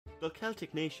The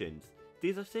Celtic nations.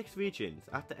 These are 6 regions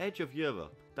at the edge of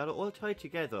Europe that are all tied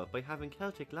together by having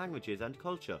Celtic languages and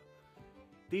culture.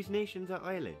 These nations are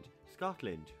Ireland,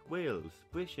 Scotland, Wales,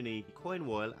 Brittany,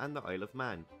 Cornwall and the Isle of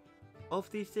Man.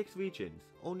 Of these 6 regions,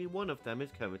 only one of them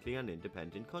is currently an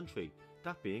independent country,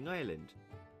 that being Ireland.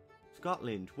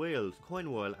 Scotland, Wales,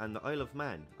 Cornwall and the Isle of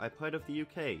Man are part of the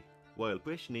UK, while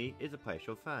Brittany is a part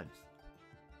of France.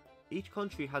 Each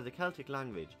country has a Celtic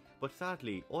language, but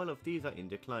sadly all of these are in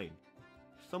decline.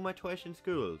 Some are taught in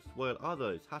schools, while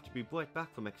others had to be brought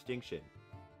back from extinction.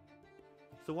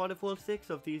 So what if all 6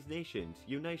 of these nations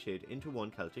united into one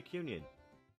Celtic Union?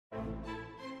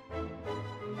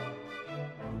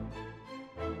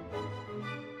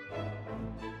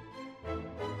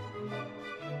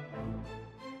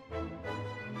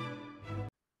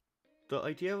 The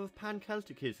idea of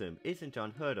pan-Celticism isn't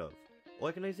unheard of.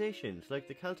 Organisations like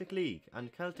the Celtic League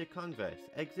and Celtic Congress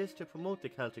exist to promote the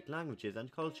Celtic languages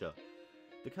and culture.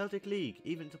 The Celtic League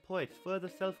even supports further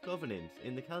self-governance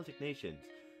in the Celtic nations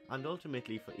and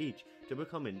ultimately for each to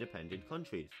become independent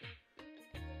countries.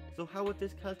 So how would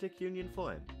this Celtic Union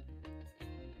form?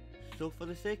 So for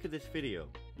the sake of this video,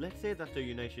 let's say that the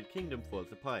United Kingdom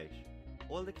falls apart.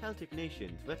 All the Celtic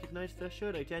nations recognise their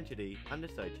shared identity and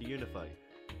decide to unify.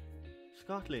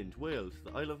 Scotland, Wales,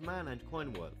 the Isle of Man and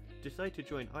Cornwall decide to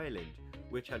join Ireland,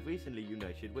 which had recently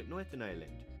united with Northern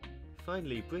Ireland.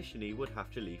 Finally, Brittany would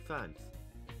have to leave France.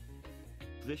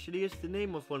 Brittany is the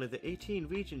name of one of the 18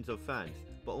 regions of France,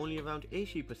 but only around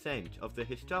 80% of the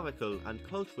historical and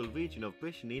cultural region of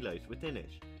Brittany lies within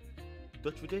it. The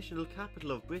traditional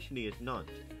capital of Brittany is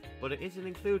Nantes, but it isn't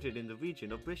included in the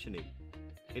region of Brittany.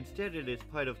 Instead, it is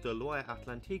part of the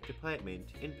Loire-Atlantique department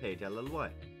in Pays de la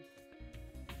Loire.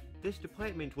 This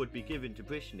department would be given to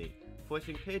Brittany,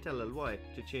 forcing Pays de la Loire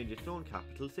to change its own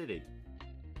capital city.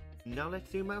 Now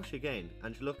let's zoom out again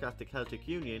and look at the Celtic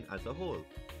Union as a whole.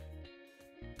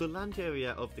 The land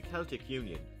area of the Celtic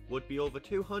Union would be over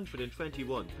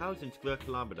 221,000 square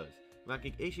kilometers,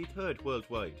 ranking 83rd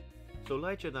worldwide, so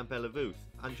larger than Belarus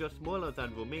and just smaller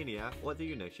than Romania or the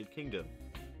United Kingdom.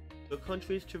 The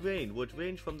country's terrain would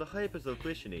range from the harbours of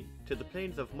Brittany to the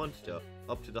plains of Munster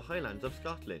up to the highlands of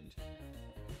Scotland.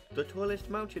 The tallest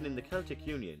mountain in the Celtic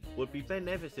Union would be Ben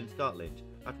Nevis in Scotland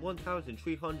at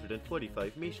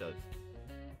 1,345 metres.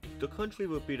 The country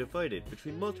would be divided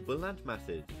between multiple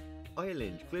landmasses: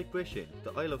 Ireland, Great Britain,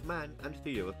 the Isle of Man and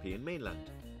the European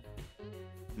mainland.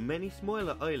 Many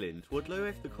smaller islands would lie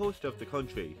off the coast of the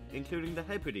country, including the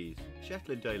Hebrides,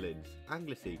 Shetland Islands,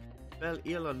 Anglesey,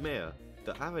 Belle-Île-en-Mer,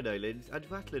 the Aran Islands and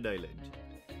Rathlin Island.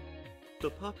 The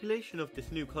population of this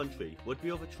new country would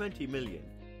be over 20 million,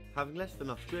 having less than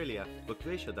Australia but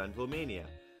greater than Romania.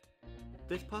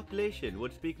 This population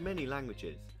would speak many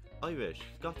languages: Irish,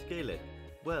 Scots Gaelic,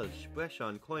 Welsh,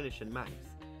 Breton, Cornish and Manx,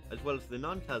 as well as the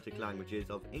non-Celtic languages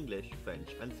of English,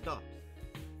 French and Scots.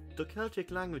 The Celtic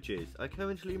languages are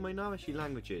currently minority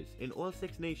languages in all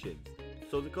 6 nations,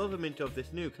 so the government of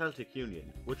this new Celtic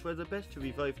Union would try their best to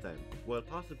revive them, while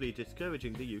possibly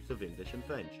discouraging the use of English and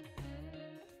French.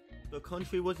 The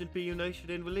country wouldn't be united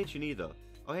in religion either.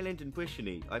 Ireland and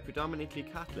Brittany are predominantly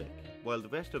Catholic, while the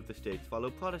rest of the states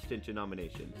follow Protestant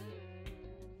denominations.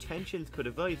 Tensions could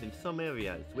arise in some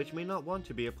areas which may not want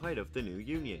to be a part of the new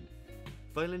union.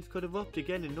 Violence could erupt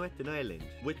again in Northern Ireland,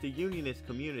 with the Unionist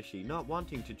community not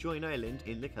wanting to join Ireland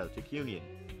in the Celtic Union.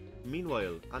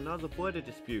 Meanwhile, another border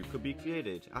dispute could be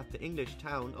created at the English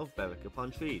town of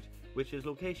Berwick-upon-Tweed, which is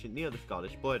located near the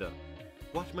Scottish border.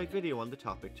 Watch my video on the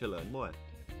topic to learn more.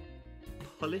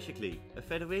 Politically, a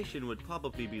federation would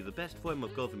probably be the best form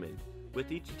of government,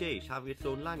 with each state having its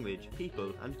own language,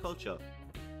 people and culture.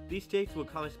 These states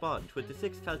would correspond with the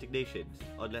 6 Celtic nations,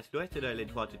 unless Northern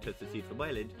Ireland wanted to secede from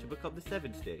Ireland to become the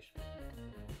 7th state.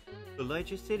 The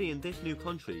largest city in this new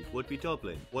country would be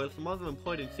Dublin, while some other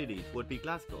important cities would be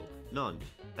Glasgow, Nantes,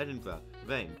 Edinburgh,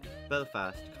 Rennes,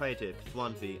 Belfast, Cardiff,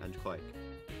 Swansea and Cork.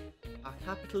 A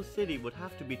capital city would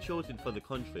have to be chosen for the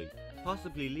country,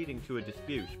 possibly leading to a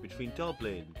dispute between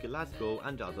Dublin, Glasgow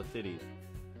and other cities.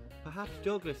 Perhaps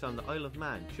Douglas on the Isle of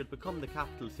Man should become the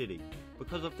capital city,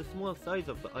 because of the small size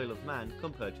of the Isle of Man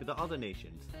compared to the other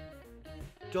nations.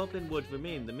 Dublin would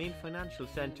remain the main financial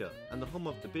centre and the home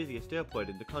of the busiest airport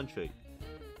in the country.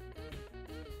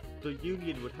 The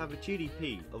Union would have a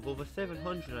GDP of over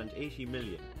 780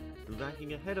 million,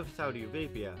 ranking ahead of Saudi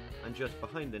Arabia and just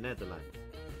behind the Netherlands.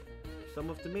 Some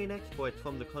of the main exports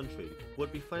from the country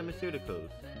would be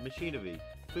pharmaceuticals, machinery,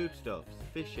 foodstuffs,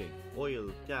 fishing, oil,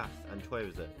 gas and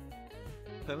tourism.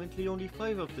 Currently only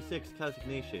 5 of the 6 Celtic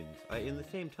nations are in the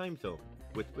same time zone,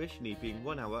 with Brittany being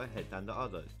 1 hour ahead than the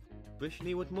others.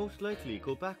 Brittany would most likely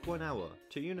go back 1 hour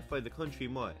to unify the country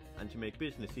more and to make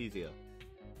business easier.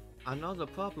 Another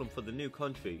problem for the new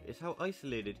country is how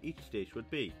isolated each state would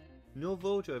be. No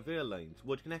road or rail lines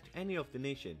would connect any of the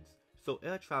nations, so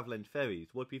air travel and ferries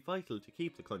would be vital to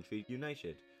keep the country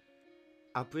united.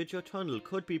 A bridge or tunnel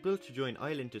could be built to join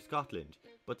Ireland to Scotland,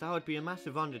 but that would be a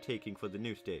massive undertaking for the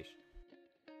new state.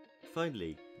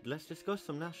 Finally, let's discuss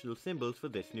some national symbols for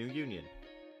this new union.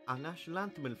 A national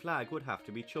anthem and flag would have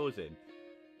to be chosen.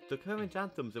 The current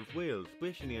anthems of Wales,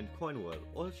 Brittany and Cornwall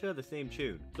all share the same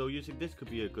tune, so using this could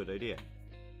be a good idea.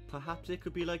 Perhaps it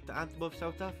could be like the anthem of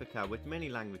South Africa with many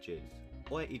languages,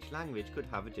 or each language could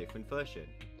have a different version.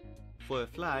 For a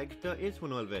flag, there is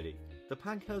one already, the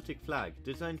Pan-Celtic flag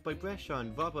designed by Brescia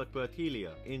and Robert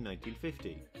Bertiglia in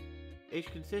 1950.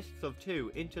 It consists of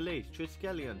two interlaced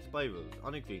Triskelion spirals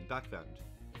on a green background.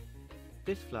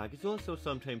 This flag is also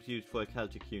sometimes used for a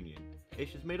Celtic Union.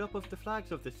 It is made up of the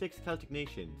flags of the 6 Celtic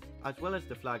nations, as well as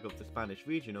the flag of the Spanish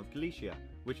region of Galicia,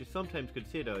 which is sometimes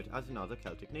considered as another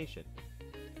Celtic nation.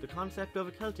 The concept of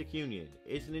a Celtic Union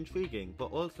is an intriguing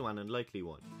but also an unlikely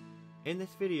one. In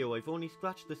this video I've only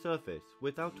scratched the surface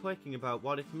without talking about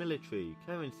what its military,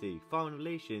 currency, foreign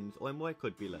relations or more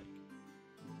could be like.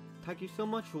 Thank you so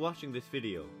much for watching this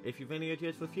video. If you have any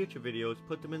ideas for future videos,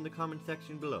 put them in the comment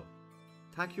section below.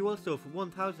 Thank you also for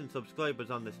 1000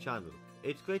 subscribers on this channel.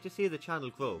 It's great to see the channel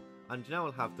grow, and now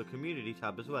I'll have the community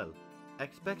tab as well.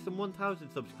 Expect some 1000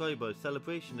 subscribers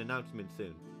celebration announcement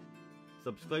soon.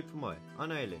 Subscribe for more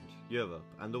on Ireland, Europe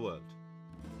and the world.